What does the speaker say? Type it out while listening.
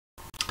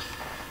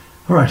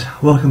Alright,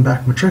 welcome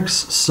back Matrix.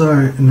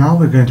 So now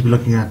we're going to be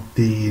looking at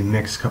the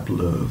next couple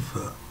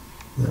of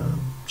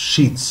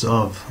sheets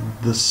of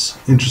this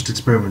interest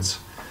experiments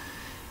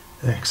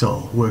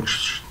Excel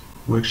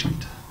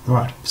worksheet.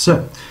 Alright,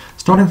 so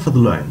starting for the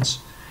loans,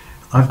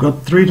 I've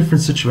got three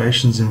different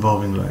situations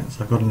involving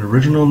loans. I've got an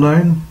original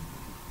loan,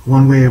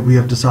 one where we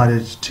have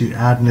decided to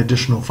add an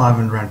additional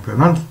 £500 per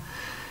month,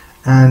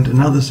 and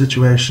another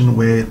situation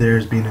where there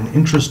has been an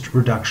interest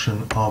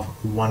reduction of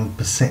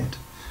 1%.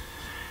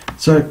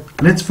 So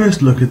let's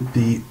first look at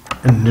the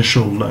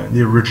initial loan,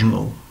 the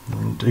original,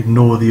 and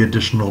ignore the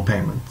additional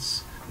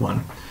payments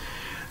one.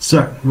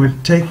 So we're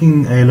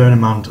taking a loan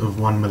amount of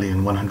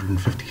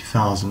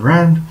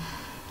R1,150,000.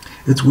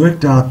 It's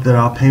worked out that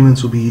our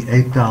payments will be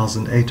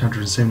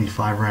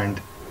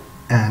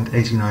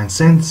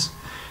R8,875.89,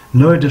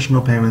 no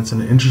additional payments,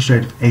 and an interest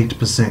rate of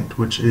 8%,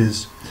 which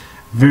is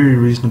very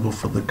reasonable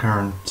for the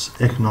current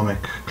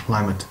economic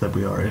climate that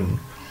we are in.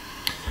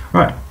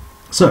 Right.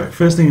 So,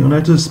 first thing you'll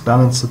notice,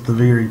 balance at the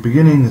very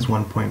beginning is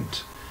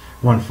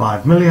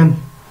 1.15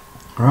 million.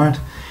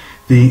 Alright,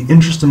 the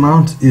interest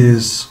amount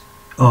is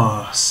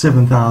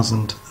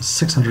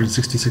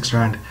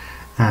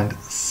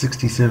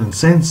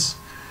R7,666.67,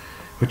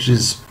 which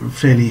is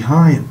fairly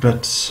high,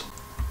 but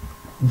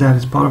that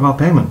is part of our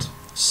payment.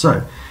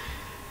 So,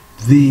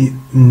 the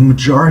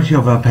majority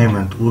of our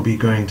payment will be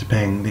going to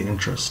paying the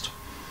interest.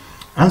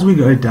 As we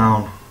go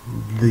down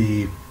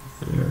the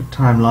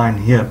timeline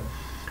here,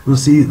 we'll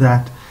see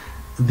that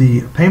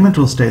the payment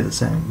will stay the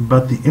same,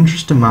 but the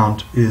interest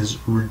amount is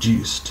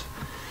reduced.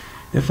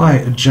 If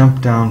I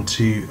jump down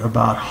to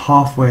about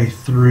halfway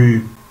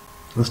through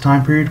this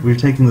time period, we're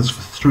taking this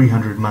for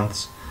 300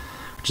 months,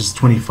 which is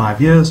 25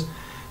 years,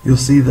 you'll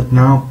see that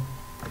now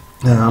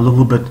a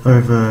little bit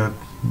over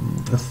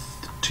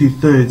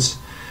 2/3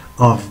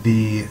 of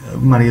the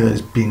money that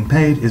is being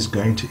paid is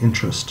going to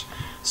interest.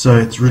 So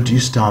it's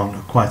reduced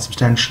down quite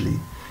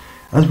substantially.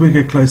 As we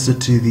get closer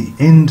to the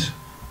end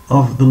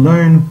of the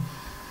loan,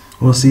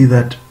 we'll see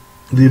that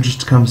the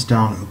interest comes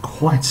down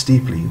quite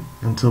steeply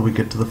until we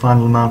get to the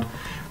final amount,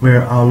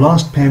 where our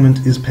last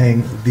payment is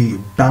paying the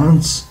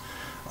balance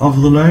of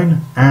the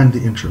loan and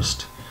the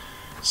interest.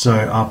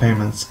 So our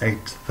payment's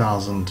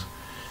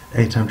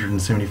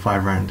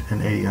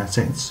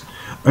R8,875.89.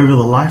 Over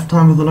the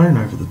lifetime of the loan,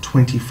 over the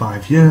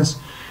 25 years,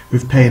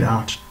 we've paid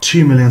out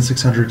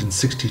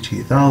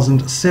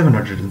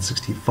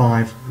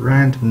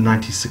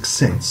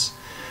R2,662,765.96.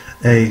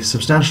 A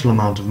substantial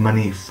amount of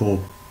money for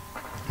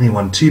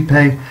anyone to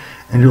pay,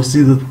 and you'll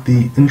see that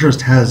the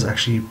interest has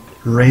actually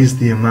raised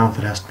the amount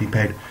that has to be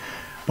paid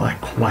by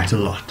quite a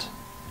lot.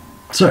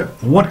 So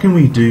what can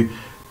we do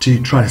to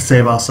try to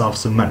save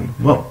ourselves some money?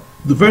 Well,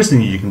 the first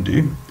thing you can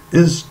do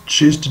is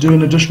choose to do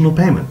an additional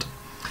payment.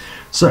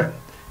 So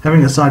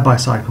having a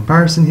side-by-side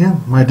comparison here,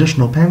 my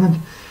additional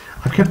payment,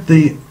 I've kept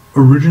the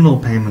original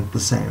payment the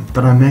same,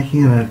 but I'm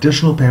making an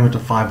additional payment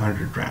of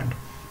 £500.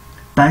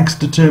 Banks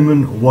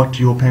determine what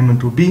your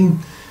payment will be,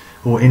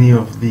 or any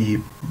of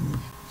the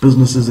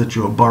businesses that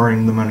you're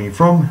borrowing the money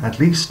from, at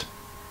least.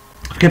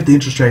 I've kept the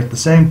interest rate the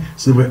same,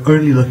 so we're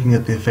only looking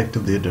at the effect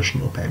of the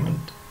additional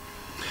payment.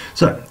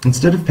 So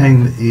instead of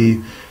paying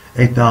the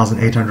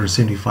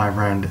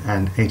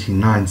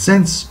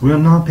R8,875.89, we are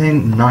now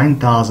paying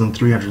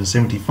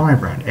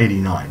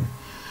R9,375.89.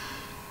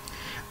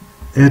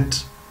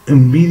 It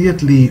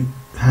immediately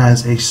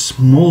has a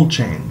small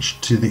change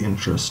to the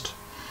interest.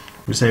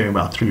 We're saving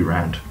about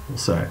 £3 or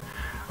so.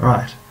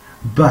 Alright,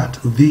 but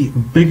the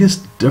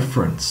biggest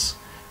difference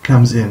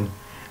comes in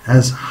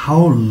as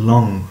how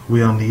long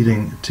we are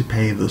needing to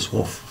pay this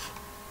off.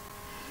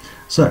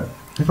 So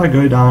if I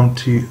go down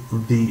to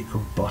the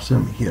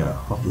bottom here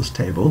of this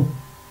table,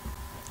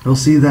 you'll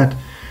see that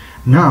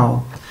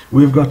now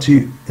we've got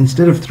to,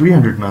 instead of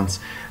 300 months,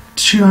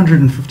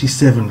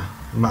 257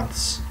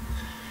 months.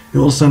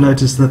 You'll also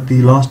notice that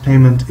the last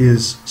payment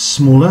is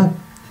smaller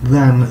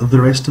than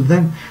the rest of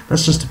them.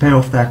 That's just to pay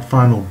off that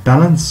final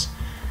balance.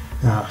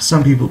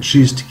 Some people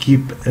choose to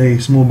keep a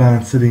small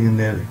balance sitting in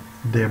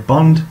their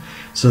bond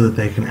so that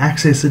they can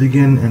access it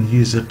again and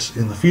use it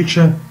in the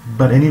future.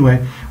 But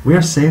anyway, we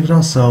have saved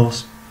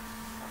ourselves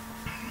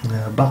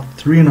about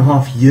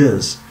 3.5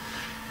 years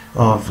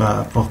of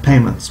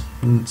payments,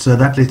 and so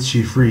that lets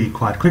you free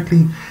quite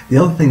quickly. The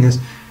other thing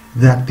is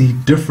that the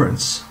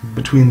difference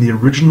between the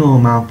original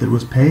amount that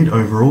was paid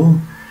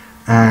overall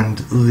and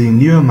the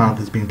new amount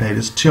that's being paid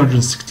is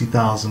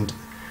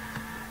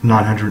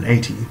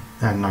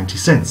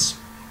 $260,980.90.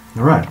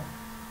 Alright.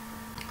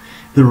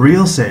 The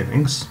real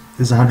savings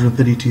is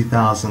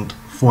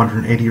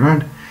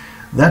R132,480.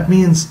 That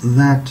means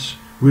that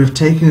we have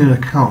taken into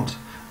account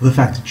the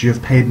fact that you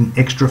have paid an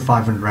extra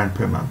 £500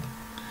 per month,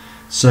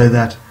 so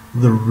that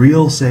the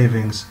real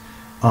savings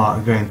are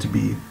going to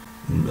be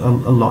a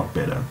lot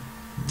better.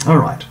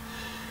 Alright.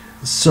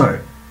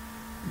 So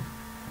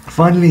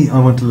finally, I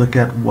want to look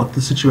at what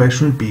the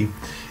situation would be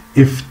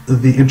if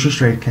the interest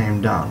rate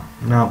came down.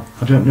 Now,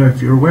 I don't know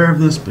if you're aware of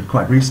this, but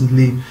quite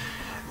recently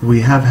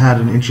we have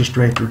had an interest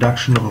rate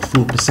reduction of a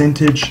full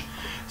percentage.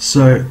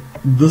 So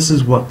this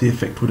is what the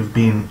effect would have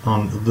been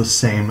on the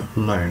same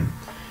loan.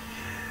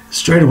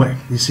 Straight away,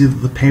 you see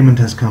that the payment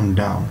has come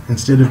down.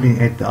 Instead of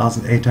being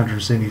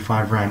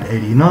 8,875 Rand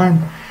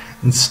 89,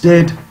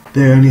 instead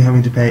they're only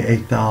having to pay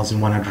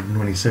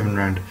 8,127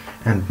 Rand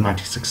and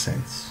 96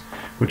 cents,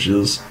 which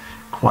is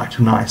quite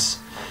nice.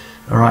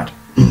 Alright,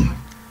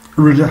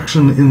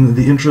 reduction in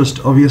the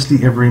interest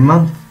obviously every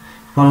month,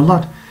 quite a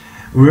lot.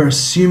 We're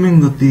assuming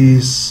that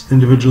these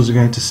individuals are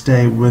going to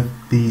stay with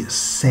the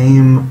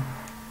same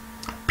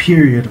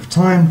period of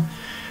time,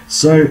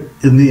 so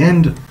in the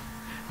end,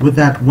 with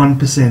that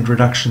 1%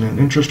 reduction in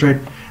interest rate,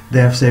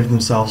 they have saved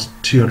themselves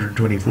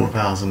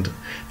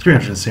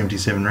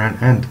 224,377 Rand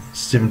and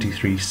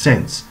 73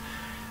 cents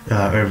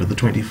over the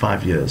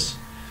 25 years,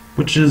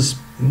 which is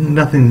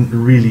nothing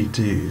really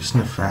to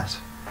sniff at.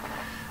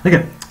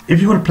 Okay,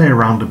 if you want to play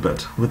around a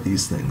bit with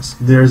these things,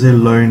 there is a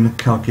loan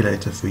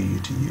calculator for you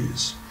to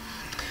use.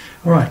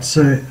 Alright,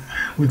 so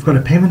we've got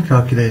a payment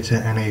calculator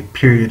and a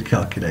period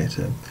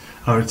calculator.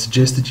 I would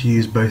suggest that you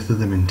use both of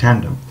them in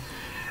tandem.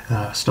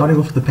 Starting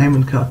off with the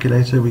payment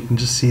calculator, we can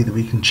just see that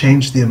we can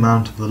change the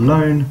amount of the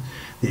loan,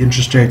 the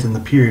interest rate and the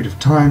period of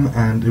time,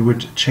 and it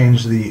would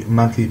change the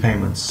monthly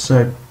payments.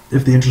 So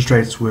if the interest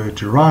rates were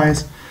to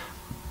rise,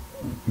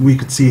 we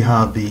could see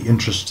how the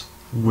interest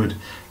would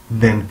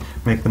then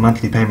make the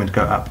monthly payment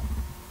go up.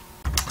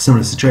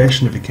 Similar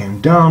situation, if it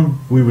came down,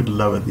 we would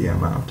lower the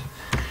amount.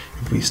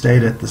 If we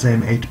stayed at the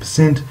same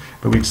 8%,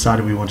 but we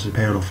decided we wanted to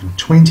pay it off in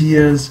 20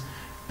 years,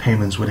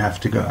 payments would have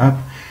to go up.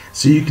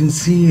 So you can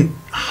see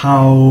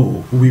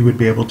how we would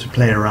be able to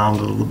play around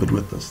a little bit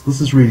with this. This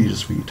is really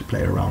just for you to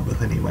play around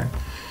with anyway.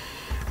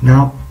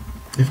 Now,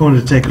 if I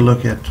wanted to take a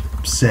look at,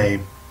 say,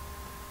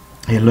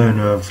 a loan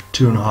of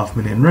 2.5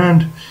 million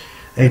Rand,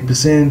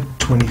 8%,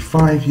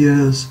 25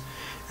 years,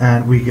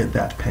 and we get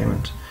that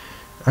payment.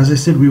 As I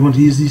said, we want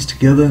to use these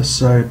together,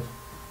 so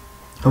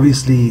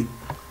obviously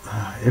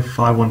if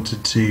I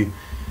wanted to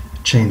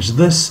change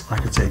this, I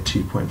could say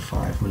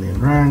 2.5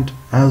 million Rand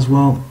as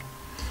well.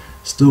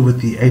 Still with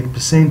the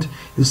 8%,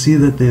 you'll see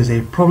that there's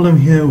a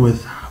problem here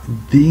with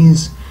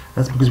these.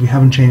 That's because we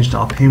haven't changed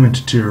our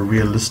payment to a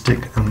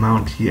realistic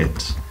amount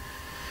yet.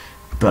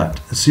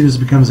 But as soon as it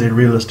becomes a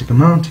realistic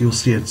amount, you'll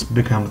see it's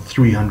become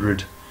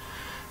 300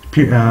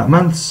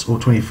 months or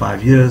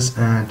 25 years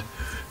and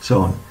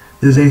so on.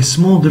 There's a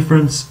small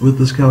difference with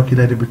this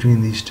calculator between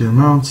these two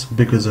amounts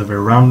because of a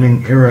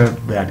rounding error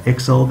that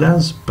Excel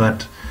does,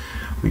 but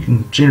we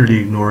can generally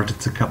ignore it.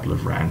 It's a couple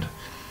of Rand.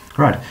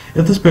 Right,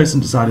 if this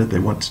person decided they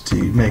wanted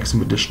to make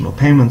some additional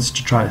payments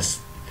to try to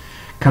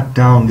cut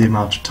down the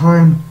amount of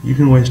time, you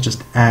can always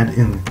just add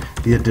in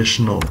the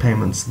additional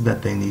payments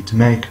that they need to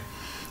make,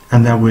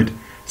 and that would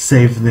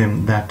save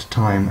them that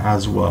time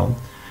as well.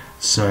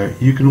 So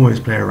you can always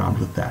play around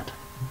with that.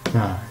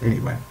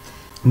 Anyway,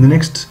 in the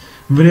next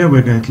video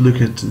we're going to look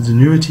at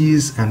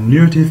annuities and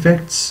annuity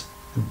effects,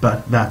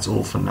 but that's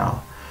all for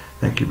now.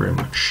 Thank you very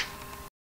much.